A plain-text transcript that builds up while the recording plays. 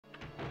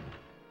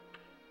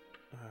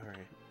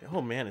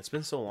Oh man, it's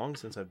been so long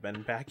since I've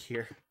been back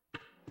here.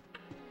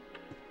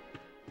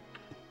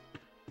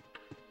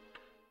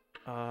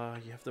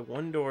 You have the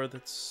one door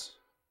that's...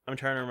 I'm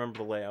trying to remember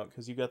the layout,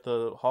 because you got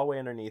the hallway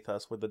underneath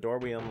us with the door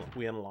we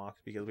unlocked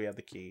because we have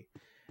the key.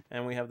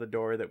 And we have the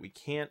door that we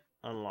can't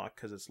unlock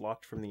because it's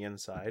locked from the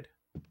inside.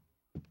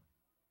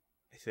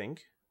 I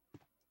think.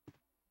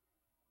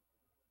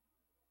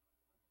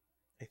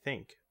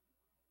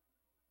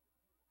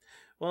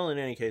 Well, in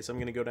any case, I'm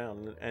going to go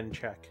down and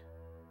check.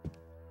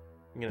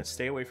 I'm going to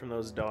stay away from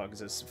those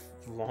dogs as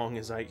long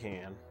as I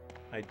can.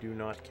 I do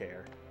not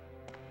care.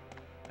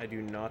 I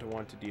do not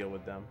want to deal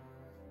with them.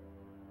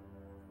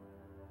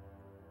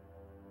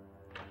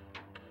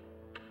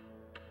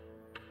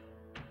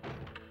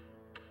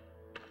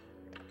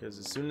 Because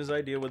as soon as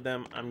I deal with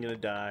them, I'm going to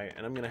die,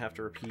 and I'm going to have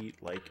to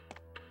repeat, like,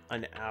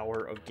 an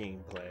hour of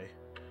gameplay.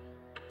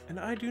 And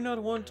I do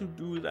not want to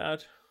do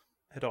that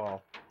at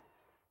all.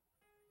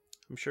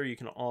 I'm sure you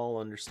can all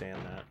understand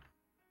that.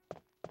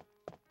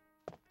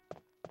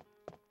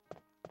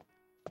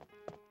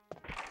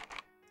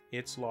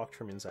 It's locked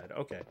from inside.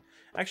 Okay.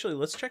 Actually,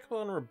 let's check up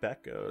on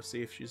Rebecca,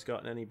 see if she's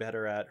gotten any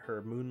better at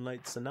her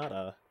Moonlight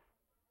Sonata.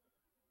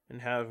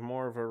 And have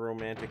more of a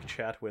romantic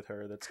chat with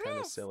her that's kind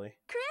of silly.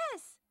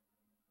 Chris!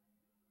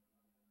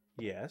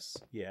 Yes,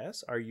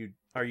 yes. Are you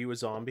a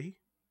zombie?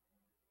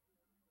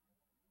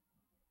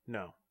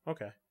 No.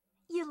 Okay.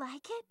 You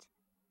like it?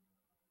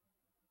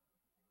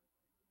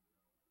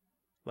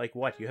 Like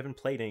what? You haven't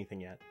played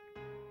anything yet.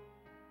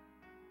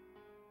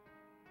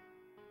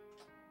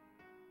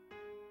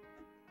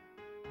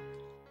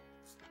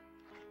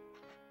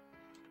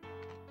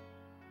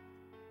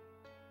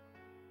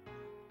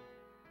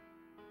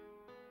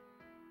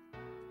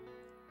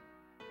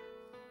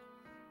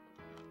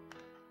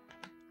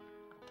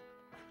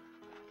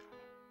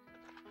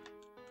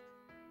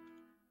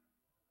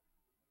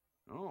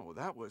 Oh,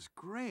 that was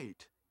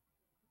great.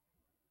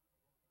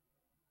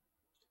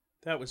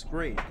 That was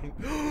great.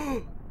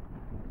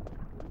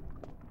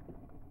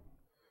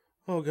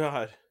 Oh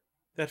god.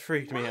 That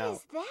freaked me out.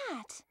 What is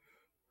that?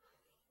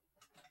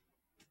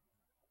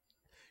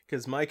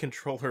 Because my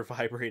controller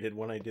vibrated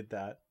when I did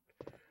that.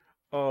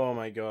 Oh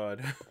my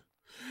god.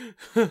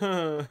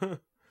 I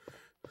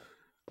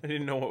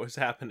didn't know what was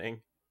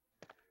happening.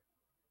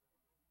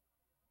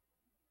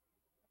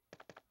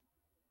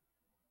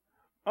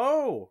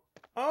 Oh!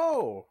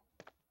 Oh!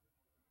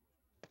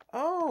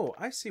 Oh!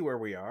 I see where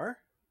we are.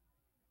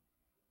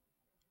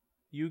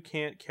 You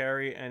can't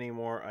carry any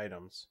more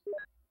items.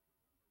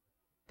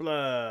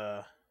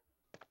 Blah.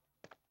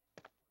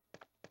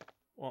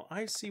 Well,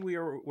 I see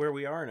where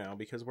we are now,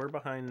 because we're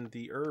behind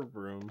the herb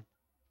room.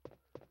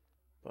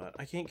 But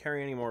I can't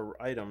carry any more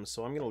items,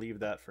 so I'm going to leave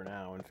that for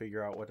now and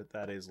figure out what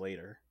that is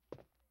later.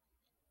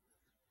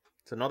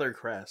 It's another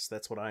crest,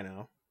 that's what I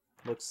know.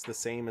 Looks the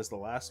same as the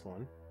last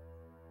one.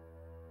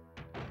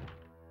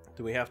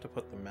 Do we have to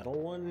put the metal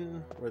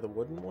one where the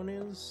wooden one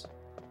is?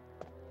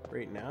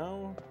 Right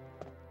now?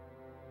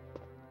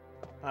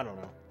 I don't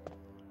know.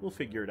 We'll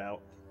figure it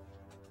out.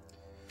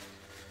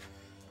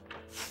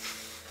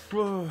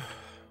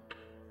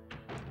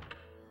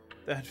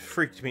 That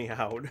freaked me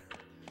out.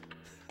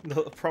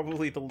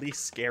 Probably the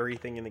least scary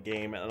thing in the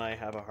game, and I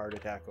have a heart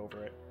attack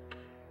over it.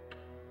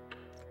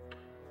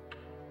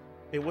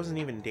 It wasn't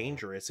even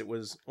dangerous, it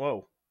was...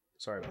 Whoa.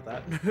 Sorry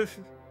about that.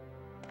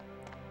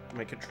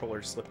 My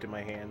controller slipped in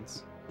my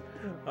hands.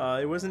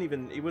 It wasn't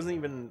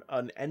even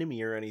an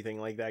enemy or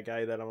anything like that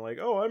guy that I'm like,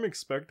 oh, I'm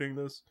expecting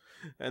this.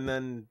 And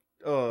then,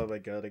 oh my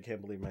god, I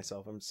can't believe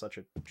myself. I'm such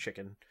a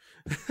chicken.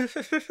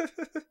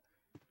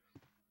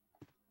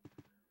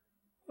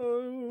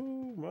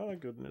 Oh my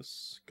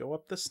goodness. Go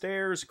up the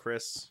stairs,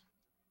 Chris.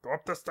 Go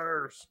up the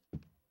stairs.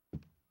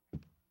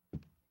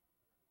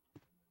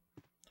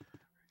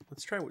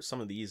 Let's try with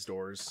some of these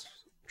doors.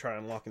 Try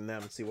unlocking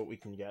them and see what we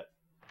can get.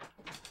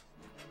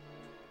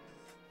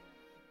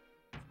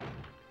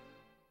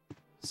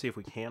 See if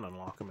we can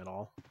unlock them at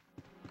all.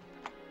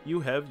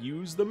 You have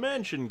used the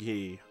mansion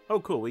key. Oh,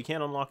 cool. We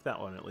can unlock that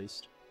one at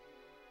least.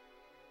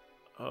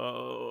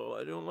 Oh,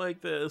 I don't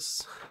like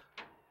this.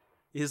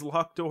 These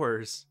locked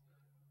doors.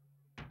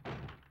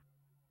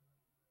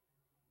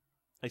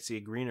 I see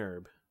a green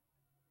herb.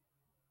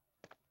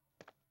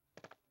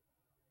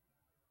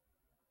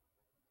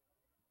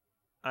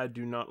 I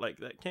do not like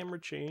that camera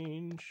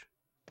change.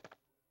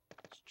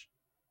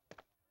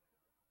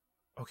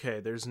 Okay,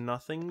 there's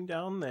nothing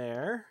down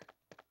there.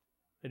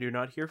 I do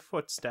not hear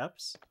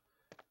footsteps.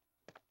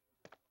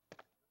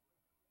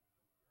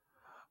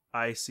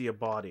 I see a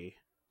body.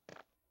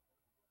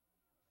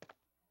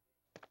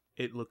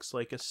 It looks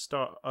like a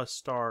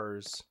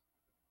s.t.a.r.s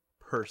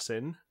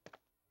person.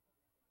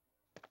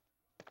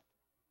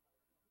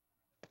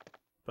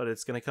 But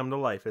it's gonna come to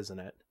life, isn't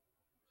it?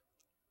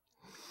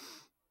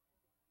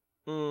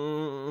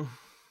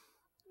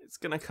 It's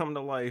gonna come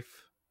to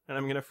life, and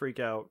I'm gonna freak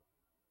out.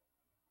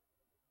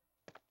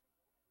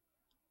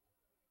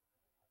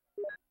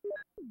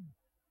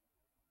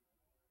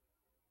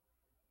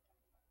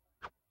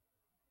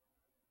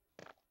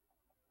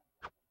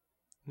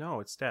 No,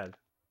 it's dead.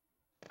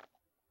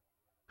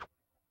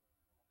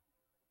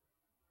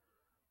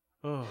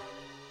 Oh.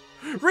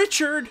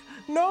 Richard!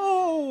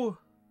 No!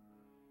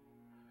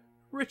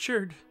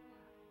 Richard!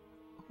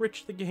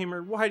 Rich the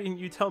Gamer, why didn't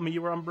you tell me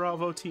you were on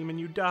Bravo Team and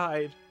you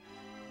died?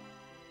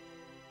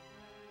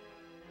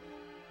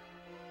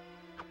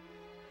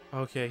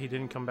 Okay, he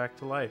didn't come back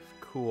to life.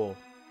 Cool.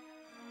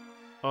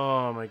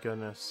 Oh my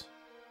goodness.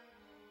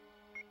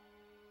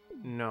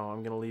 No,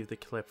 I'm gonna leave the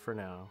clip for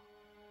now.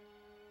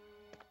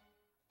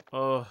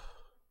 Ugh.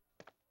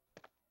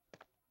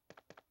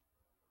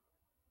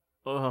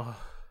 Ugh.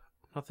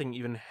 Nothing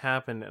even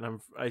happened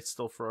and I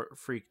still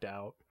freaked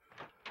out.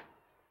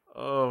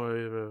 Oh,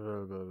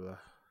 blah, blah, blah.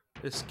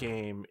 This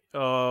game.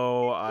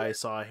 Oh, I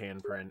saw a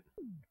handprint.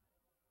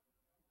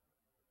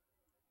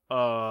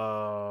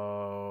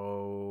 Oh,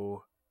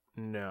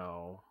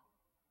 no.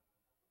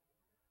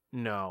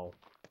 No.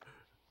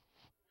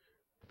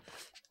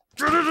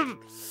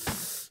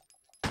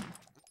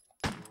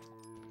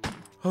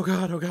 Oh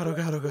god, oh god, oh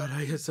god, oh god.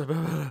 I guess.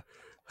 No,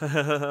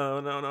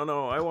 no,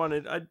 no.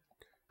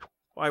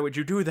 Why would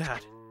you do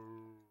that?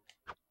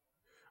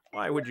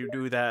 Why would you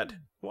do that?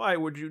 Why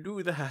would you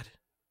do that?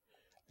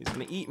 He's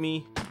gonna eat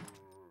me.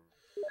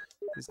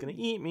 He's gonna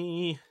eat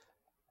me.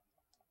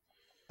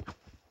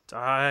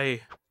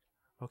 Die.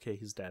 Okay,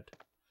 he's dead.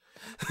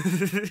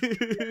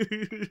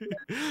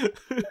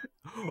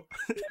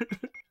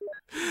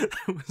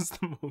 That was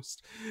the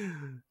most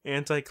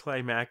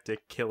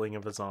anticlimactic killing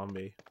of a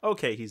zombie.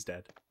 Okay, he's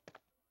dead.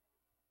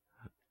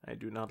 I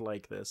do not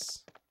like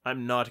this.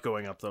 I'm not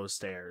going up those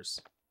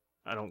stairs.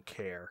 I don't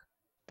care.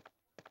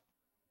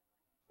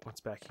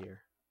 What's back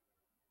here?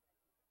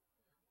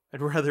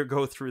 I'd rather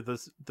go through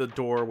the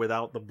door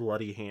without the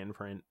bloody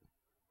handprint.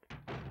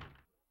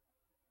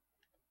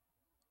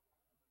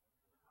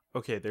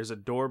 Okay, there's a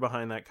door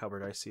behind that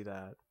cupboard. I see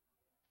that.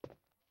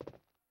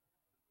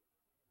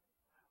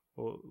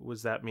 Well,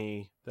 was that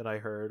me that I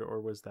heard,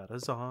 or was that a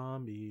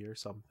zombie or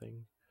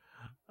something?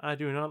 I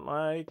do not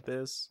like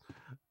this.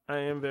 I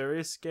am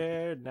very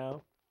scared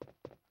now.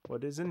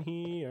 What is in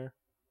here?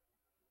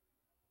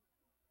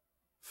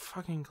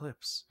 Fucking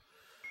clips.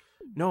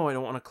 No, I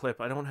don't want a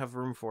clip. I don't have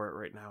room for it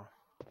right now.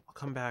 I'll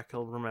come back.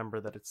 I'll remember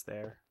that it's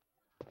there.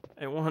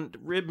 I want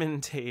ribbon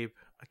tape.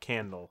 A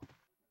candle.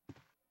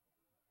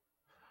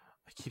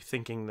 I keep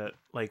thinking that,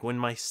 like, when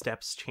my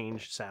steps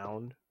change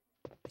sound,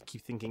 I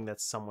keep thinking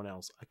that's someone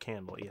else. A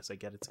candle. Yes, I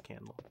get it's a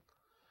candle.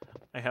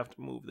 I have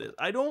to move this.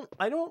 I don't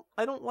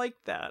like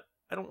that.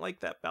 I don't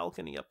like that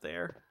balcony up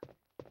there.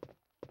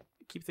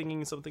 I keep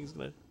thinking something's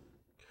gonna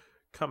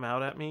come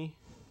out at me.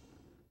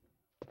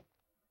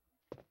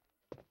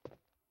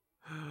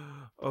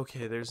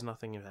 Okay, there's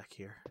nothing back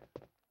here.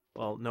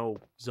 Well, no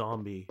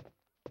zombie.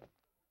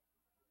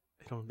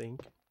 I don't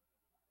think.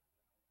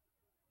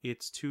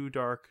 It's too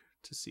dark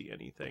to see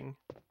anything.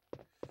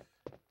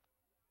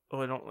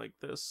 Oh, I don't like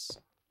this.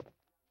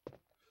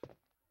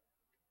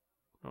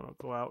 No, no,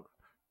 go out.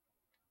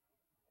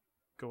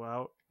 Go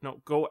out.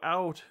 No, go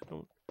out!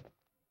 Don't.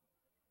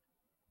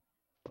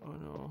 Oh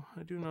no,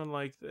 I do not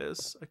like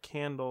this. A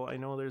candle. I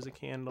know there's a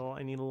candle.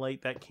 I need to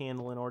light that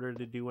candle in order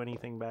to do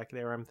anything back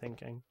there, I'm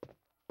thinking.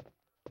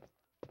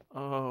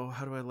 Oh,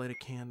 how do I light a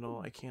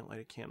candle? I can't light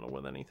a candle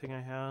with anything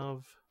I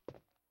have.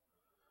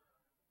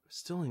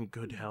 Still in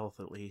good health,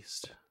 at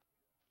least.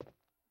 I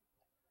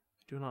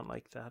do not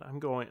like that.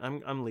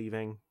 I'm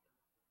leaving.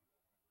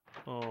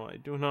 Oh, I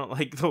do not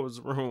like those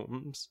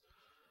rooms.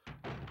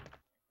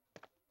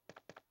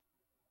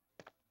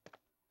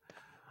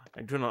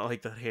 I do not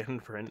like that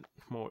handprint,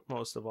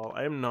 most of all.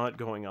 I am not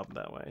going up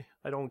that way.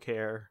 I don't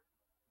care.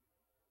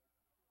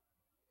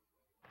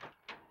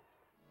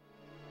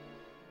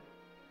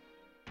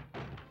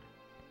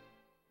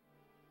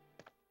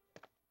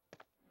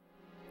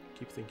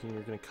 Keep thinking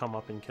you're gonna come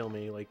up and kill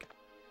me, like,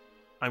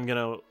 I'm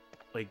gonna,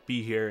 like,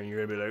 be here and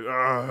you're gonna be like,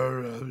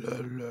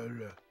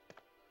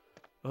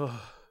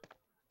 ugh.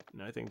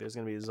 And I think there's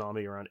gonna be a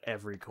zombie around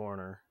every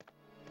corner.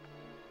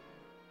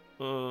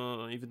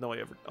 Even though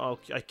oh,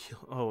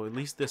 at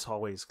least this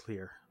hallway is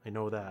clear. I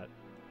know that.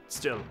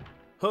 Still,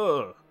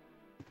 I've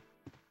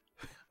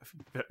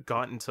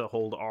gotten to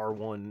hold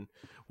R1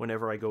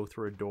 whenever I go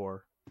through a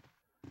door.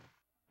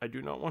 I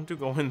do not want to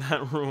go in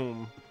that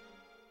room.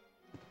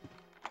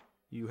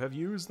 You have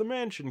used the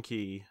mansion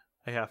key.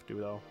 I have to,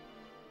 though.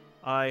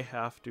 I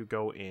have to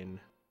go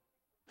in.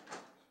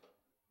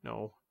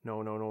 No,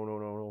 no, no, no, no,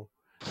 no,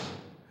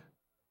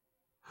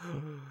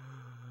 no.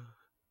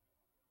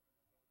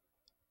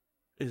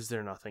 Is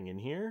there nothing in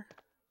here?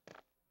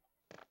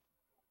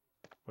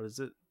 What is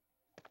it?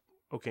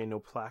 Okay, no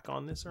plaque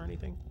on this or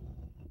anything?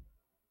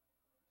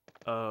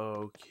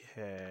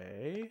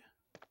 Okay.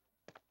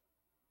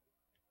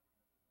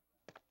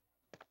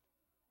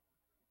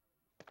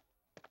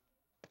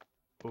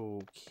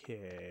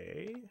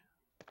 Okay.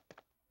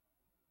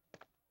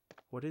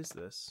 What is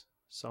this?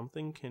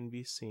 Something can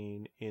be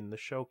seen in the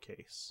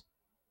showcase.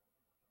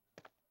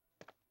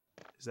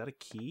 Is that a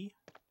key?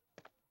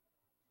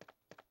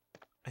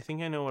 I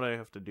think I know what I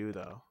have to do,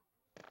 though.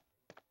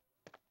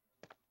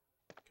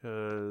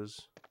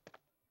 Because...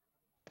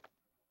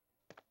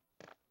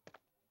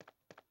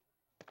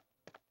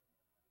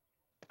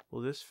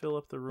 will this fill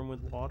up the room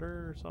with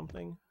water or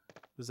something?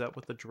 Is that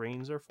what the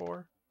drains are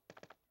for?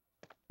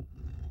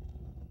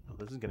 Oh,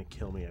 this is gonna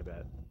kill me, I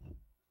bet.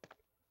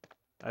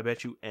 I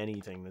bet you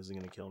anything this is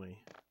gonna kill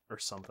me. Or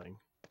something.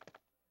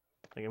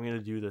 Like, I'm gonna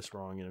do this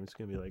wrong, and I'm just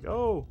gonna be like,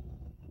 oh,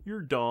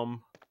 you're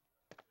dumb.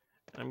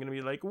 And I'm gonna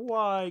be like,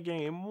 why,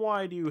 game?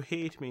 Why do you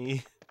hate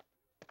me?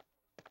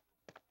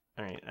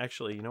 Alright,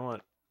 actually, you know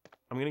what?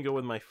 I'm gonna go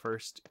with my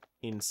first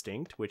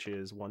instinct, which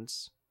is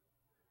once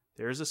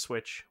there's a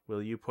switch,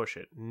 will you push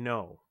it?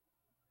 No.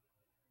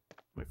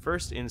 My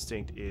first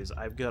instinct is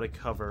I've got to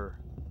cover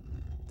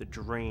the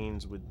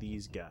drains with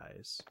these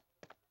guys.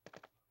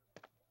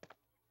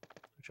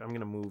 Which I'm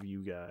going to move you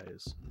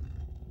guys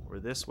over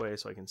this way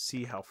so I can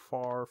see how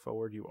far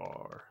forward you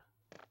are.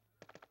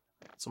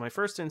 So my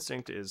first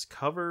instinct is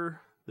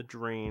cover the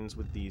drains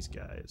with these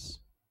guys.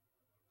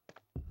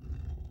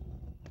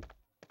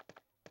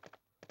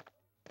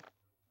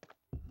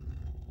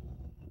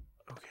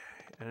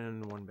 Okay,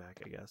 and one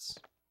back, I guess.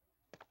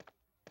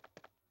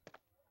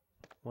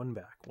 One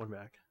back, one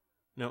back.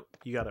 No,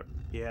 you got it.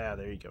 Yeah,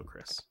 there you go,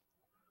 Chris.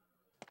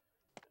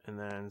 And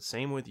then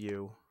same with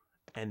you,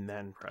 and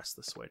then press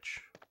the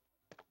switch.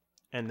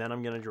 And then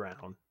I'm gonna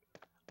drown.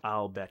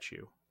 I'll bet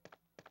you.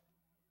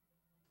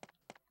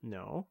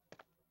 No.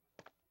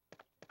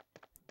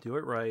 Do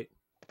it right.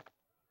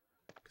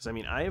 Because, I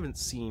mean, I haven't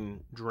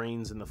seen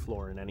drains in the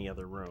floor in any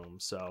other room,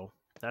 so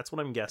that's what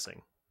I'm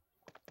guessing.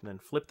 And then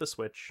flip the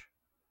switch.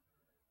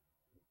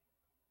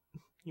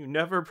 You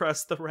never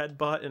press the red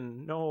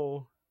button.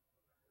 No.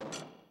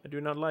 I do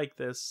not like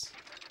this.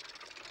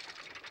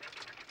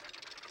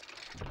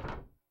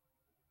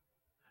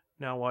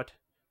 Now what?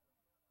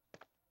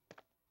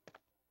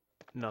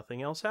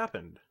 Nothing else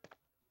happened.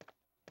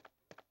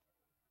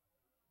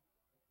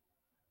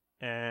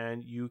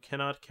 And you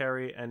cannot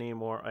carry any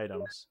more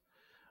items.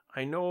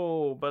 I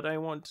know, but I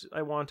want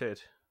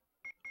it.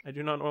 I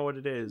do not know what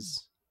it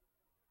is.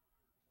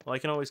 Well, I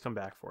can always come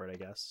back for it, I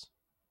guess.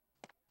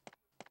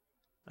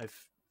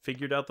 I've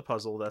figured out the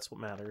puzzle, that's what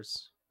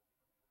matters.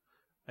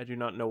 I do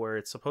not know where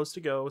it's supposed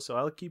to go, so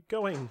I'll keep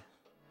going.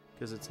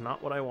 Because it's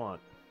not what I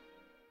want.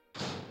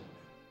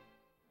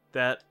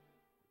 That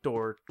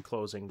door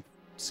closing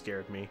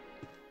scared me.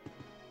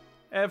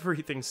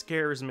 Everything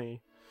scares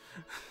me.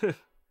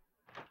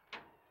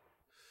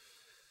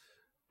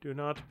 Do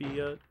not be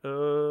a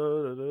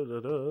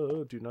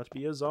do not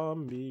be a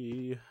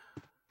zombie.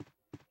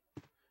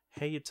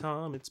 Hey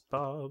Tom, it's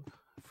Bob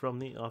from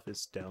the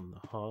office down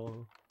the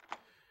hall.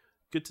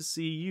 Good to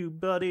see you,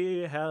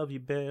 buddy. How have you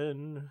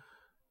been?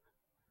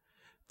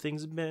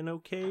 Things have been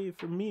okay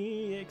for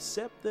me,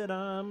 except that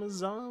I'm a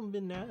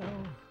zombie now.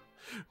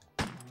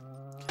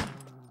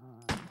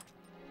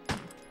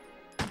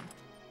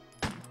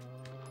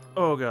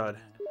 Oh god,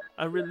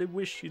 I really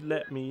wish you'd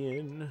let me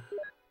in.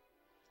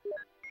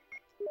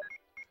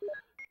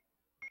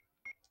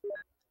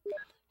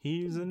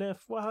 Here's an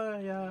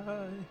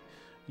FYI,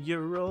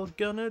 you're all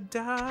gonna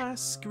die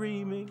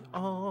screaming.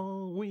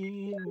 All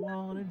we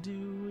wanna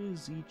do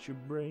is eat your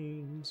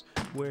brains.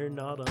 We're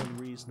not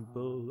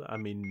unreasonable, I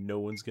mean no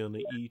one's gonna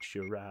eat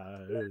your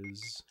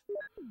eyes.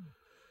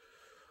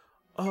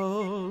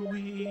 All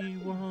we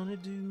wanna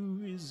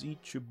do is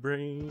eat your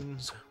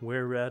brains.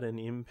 We're at an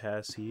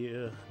impasse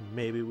here,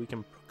 maybe we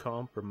can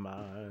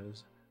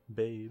compromise,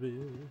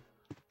 baby.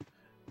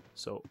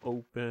 So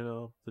open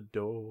up the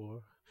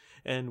door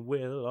and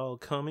we'll all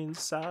come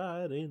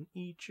inside and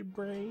eat your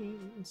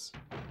brains.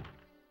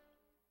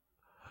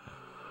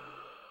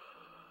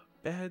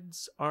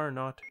 Beds are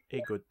not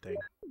a good thing.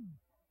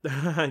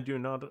 I do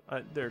not...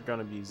 there are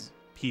gonna be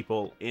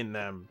people in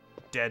them.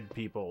 Dead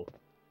people.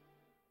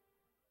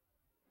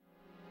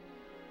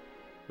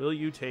 Will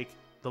you take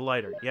the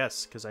lighter?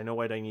 Yes, because I know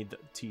what I need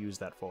to use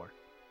that for.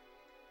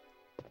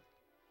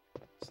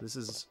 So this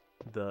is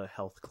the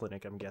health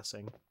clinic, I'm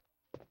guessing.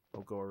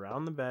 We'll go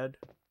around the bed.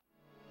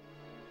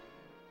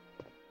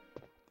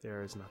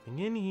 There is nothing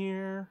in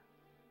here.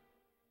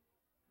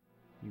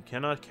 You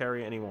cannot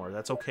carry any more.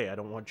 That's okay, I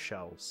don't want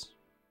shelves.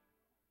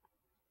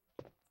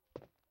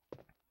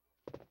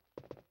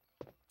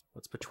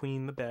 What's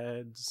between the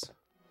beds?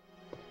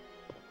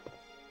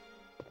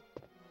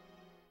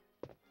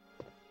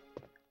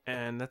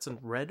 And that's a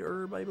red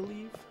herb, I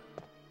believe?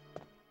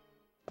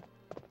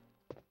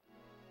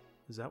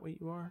 Is that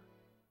what you are?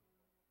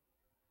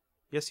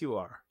 Yes, you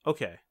are.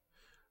 Okay.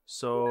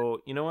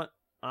 So, you know what?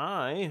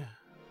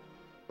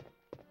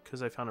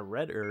 Because I found a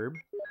red herb,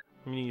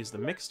 I'm going to use the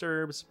mixed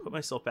herbs, put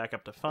myself back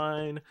up to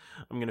fine.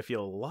 I'm going to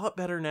feel a lot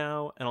better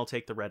now, and I'll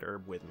take the red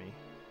herb with me.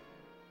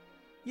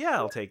 Yeah,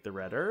 I'll take the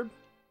red herb.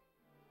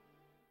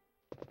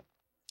 I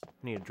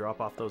need to drop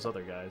off those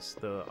other guys.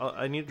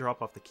 I need to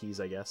drop off the keys,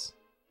 I guess.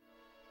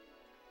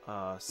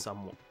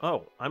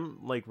 Oh,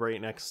 I'm like right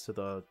next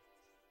to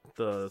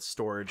the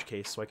storage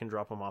case, so I can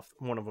drop them off,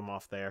 one of them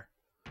off there.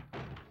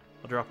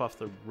 I'll drop off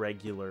the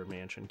regular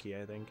mansion key,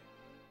 I think.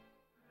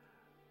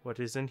 What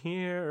is in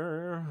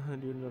here? I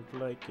do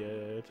not like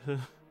it.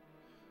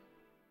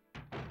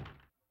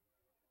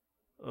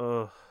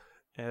 Ugh,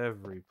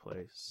 every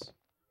place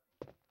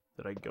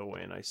that I go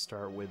in, I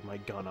start with my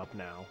gun up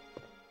now.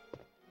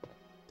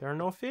 There are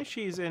no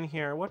fishies in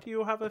here. What do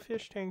you have a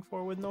fish tank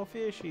for with no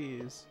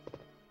fishies?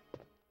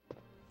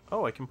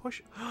 Oh, I can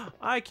push.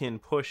 I can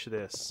push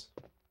this.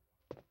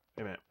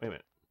 Wait a minute, wait a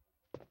minute.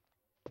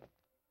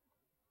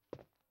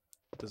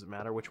 Does it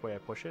matter which way I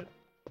push it?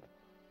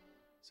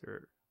 Is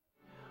there...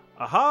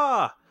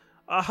 Aha!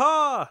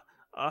 Aha!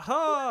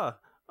 Aha!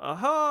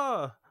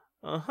 Aha!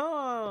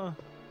 Aha!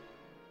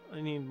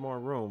 I need more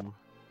room.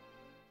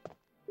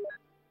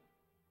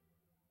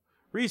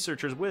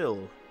 Researcher's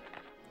will.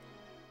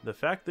 The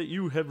fact that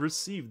you have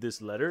received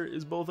this letter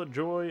is both a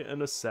joy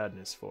and a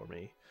sadness for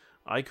me.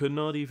 I could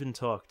not even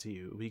talk to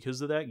you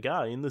because of that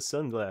guy in the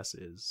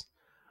sunglasses.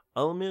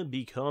 Alma,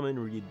 be calm and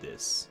read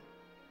this.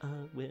 I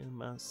wear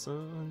my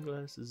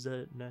sunglasses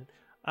at night.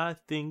 I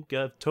think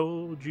I've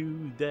told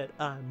you that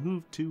I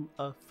moved to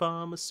a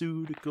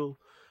pharmaceutical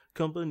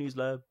company's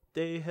lab.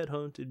 They had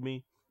hunted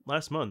me.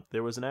 Last month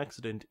there was an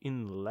accident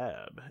in the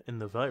lab,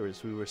 and the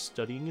virus we were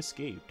studying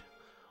escaped.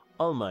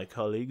 All my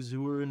colleagues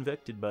who were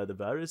infected by the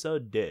virus are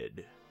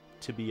dead.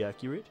 To be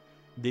accurate,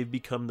 they've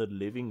become the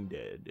living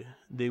dead.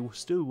 They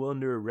still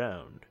wander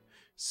around.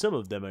 Some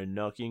of them are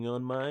knocking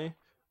on my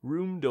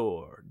room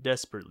door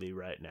desperately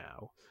right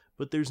now,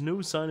 but there's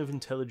no sign of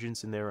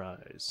intelligence in their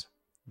eyes.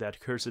 That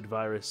cursed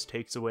virus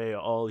takes away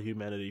all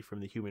humanity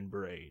from the human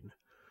brain.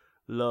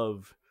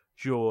 Love,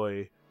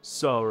 joy,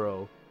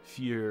 sorrow,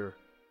 fear,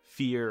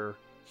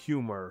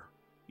 humor,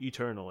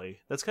 eternally.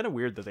 That's kind of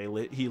weird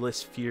that he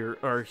lists fear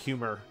or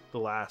humor the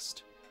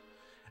last.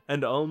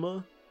 And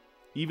Alma,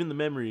 even the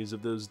memories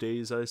of those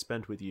days I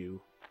spent with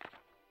you.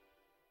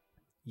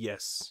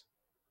 Yes,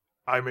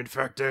 I'm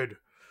infected.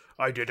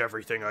 I did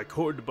everything I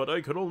could, but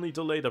I could only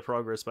delay the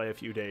progress by a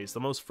few days.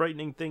 The most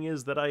frightening thing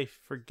is that I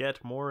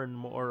forget more and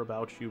more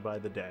about you by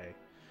the day.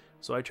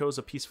 So I chose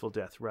a peaceful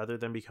death rather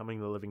than becoming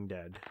the living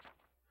dead.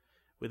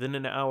 Within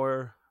an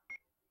hour,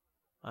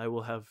 I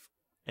will have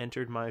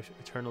entered my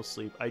eternal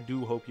sleep. I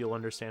do hope you'll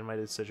understand my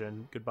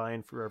decision. Goodbye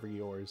and forever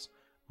yours,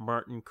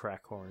 Martin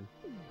Crackhorn.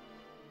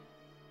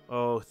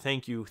 Oh,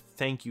 thank you,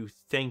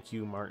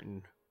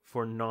 Martin,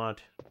 for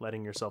not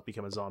letting yourself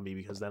become a zombie,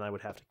 because then I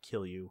would have to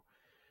kill you.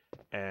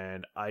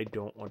 And I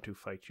don't want to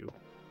fight you.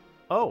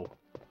 Oh!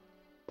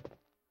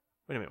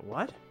 Wait a minute,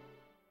 what?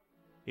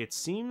 It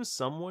seems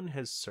someone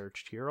has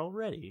searched here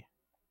already.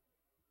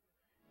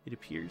 It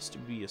appears to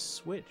be a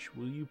switch.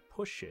 Will you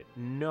push it?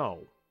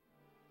 No.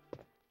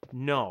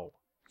 No,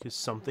 because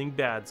something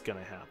bad's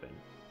gonna happen.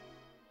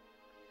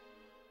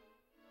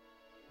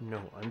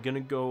 No, I'm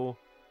gonna go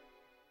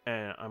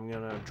and I'm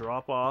gonna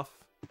drop off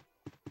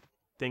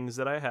things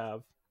that I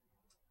have.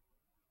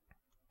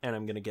 And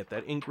I'm gonna get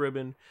that ink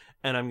ribbon,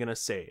 and I'm gonna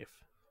save.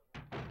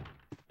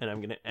 And I'm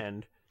gonna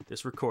end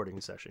this recording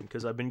session,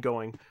 because I've been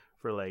going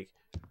for like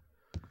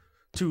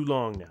too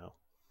long now.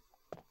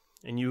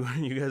 And you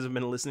guys have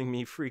been listening to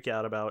me freak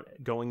out about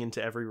going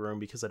into every room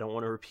because I don't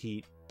want to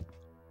repeat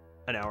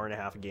an hour and a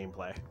half of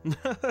gameplay.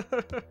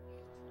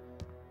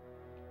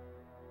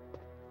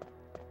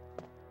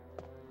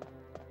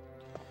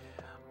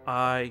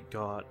 I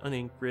got an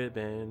ink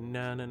ribbon.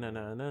 Na na na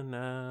na na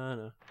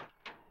na.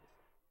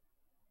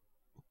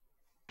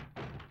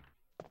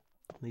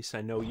 At least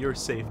I know you're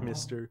safe,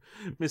 Mr.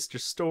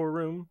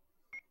 Storeroom.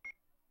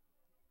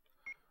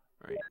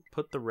 Alright,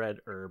 put the red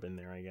herb in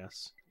there, I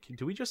guess.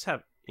 Do we just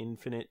have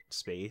infinite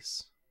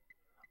space?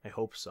 I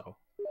hope so.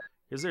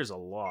 Because there's a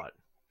lot.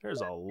 There's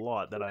a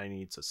lot that I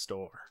need to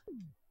store.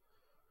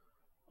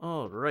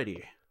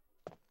 Alrighty.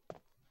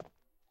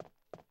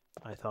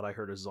 I thought I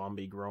heard a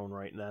zombie groan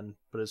right then,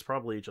 but it's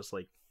probably just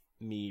like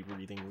me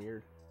breathing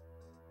weird.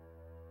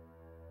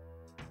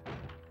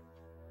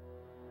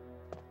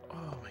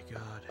 Oh my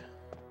god.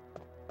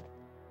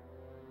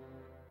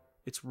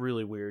 It's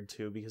really weird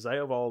too, because I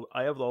have all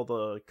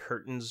the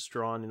curtains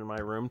drawn in my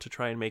room to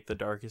try and make the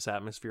darkest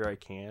atmosphere I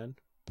can,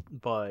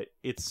 but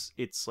it's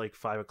like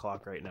 5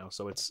 o'clock right now,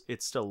 so it's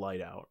still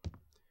light out.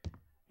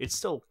 It's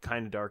still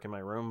kind of dark in my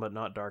room, but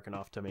not dark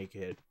enough to make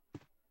it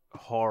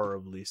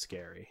horribly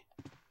scary.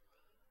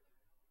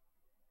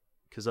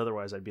 Because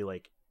otherwise I'd be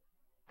like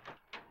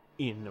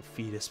in a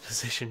fetus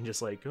position,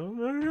 just like, oh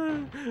my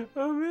god,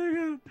 oh my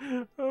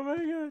god, oh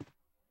my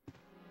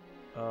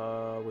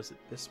god. Was it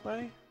this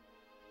way?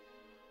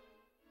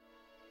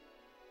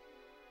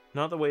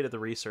 Not the way to the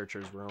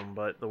researcher's room,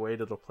 but the way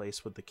to the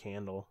place with the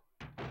candle.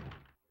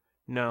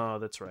 No,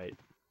 that's right.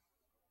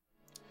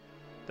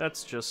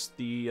 That's just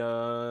the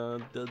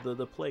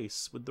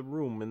place with the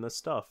room and the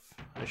stuff.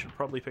 I should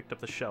probably pick up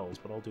the shells,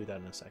 but I'll do that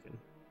in a second.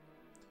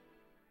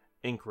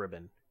 Ink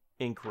ribbon.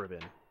 Ink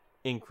ribbon.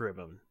 Ink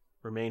ribbon.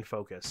 Remain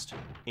focused.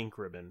 Ink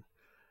ribbon.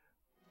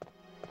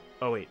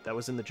 Oh wait, that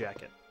was in the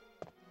jacket.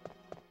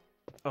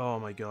 Oh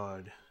my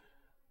god.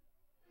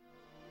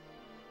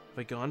 Have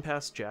I gone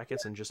past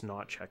jackets and just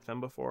not checked them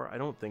before? I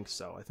don't think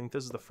so. I think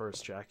this is the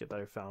first jacket that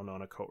I found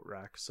on a coat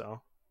rack, so.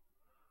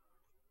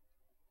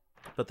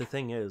 But the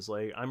thing is,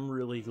 like, I'm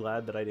really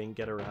glad that I didn't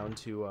get around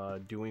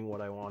to doing what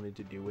I wanted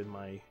to do with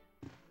my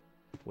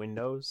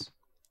windows.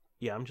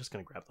 Yeah, I'm just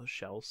gonna grab those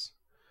shells.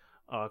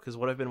 Because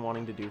what I've been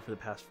wanting to do for the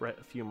past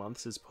few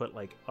months is put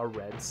like a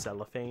red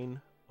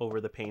cellophane over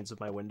the panes of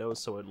my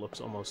windows so it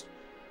looks almost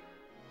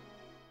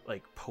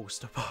like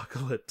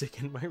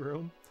post-apocalyptic in my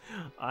room.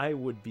 I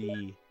would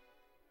be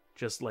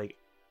just like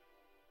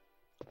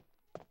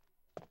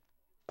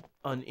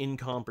an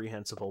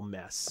incomprehensible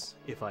mess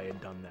if I had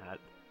done that.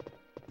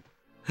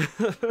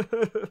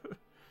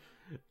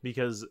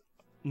 Because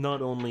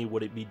not only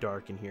would it be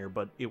dark in here,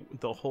 but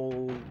the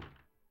whole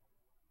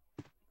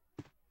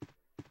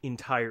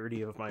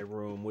entirety of my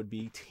room would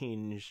be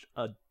tinged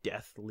a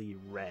deathly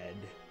red.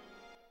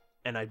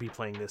 And I'd be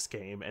playing this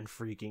game and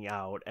freaking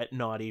out at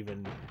not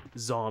even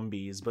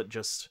zombies, but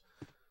just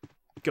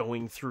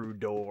going through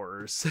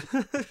doors.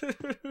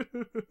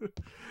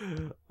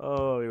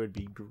 Oh, it would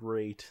be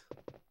great.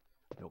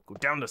 No, go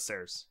down the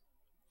stairs.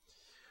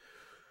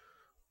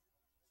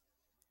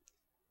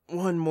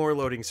 One more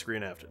loading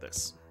screen after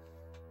this.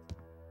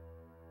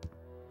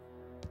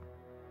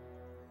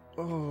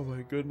 Oh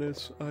my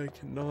goodness, I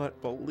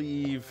cannot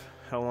believe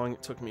how long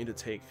it took me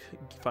to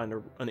find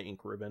an ink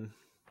ribbon.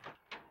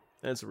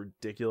 That's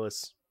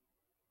ridiculous.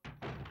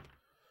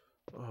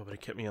 Oh, but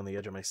it kept me on the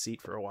edge of my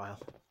seat for a while.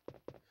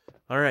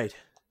 Alright.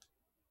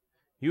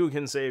 You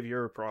can save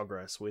your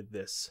progress with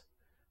this.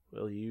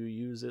 Will you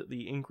use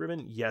the ink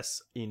ribbon?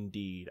 Yes,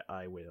 indeed,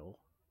 I will.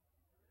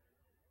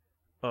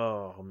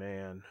 Oh,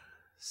 man.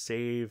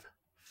 Save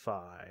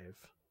 5.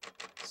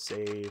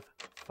 Save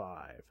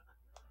 5.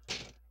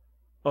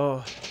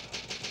 Oh.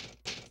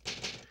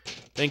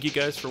 Thank you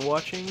guys for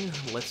watching.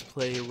 Let's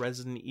play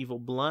Resident Evil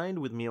Blind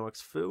with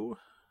MeowXFoo.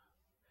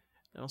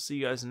 I'll see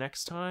you guys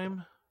next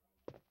time.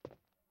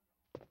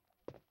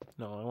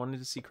 No, I wanted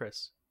to see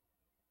Chris.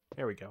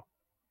 There we go.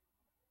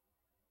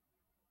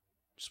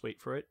 Just wait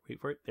for it. Wait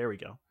for it. There we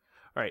go.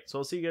 Alright, so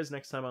I'll see you guys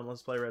next time on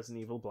Let's Play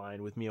Resident Evil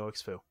Blind with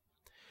MeowXFoo.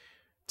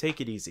 Take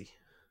it easy.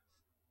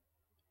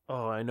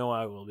 Oh, I know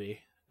I will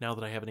be, now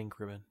that I have an ink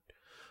ribbon.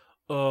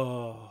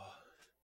 Oh.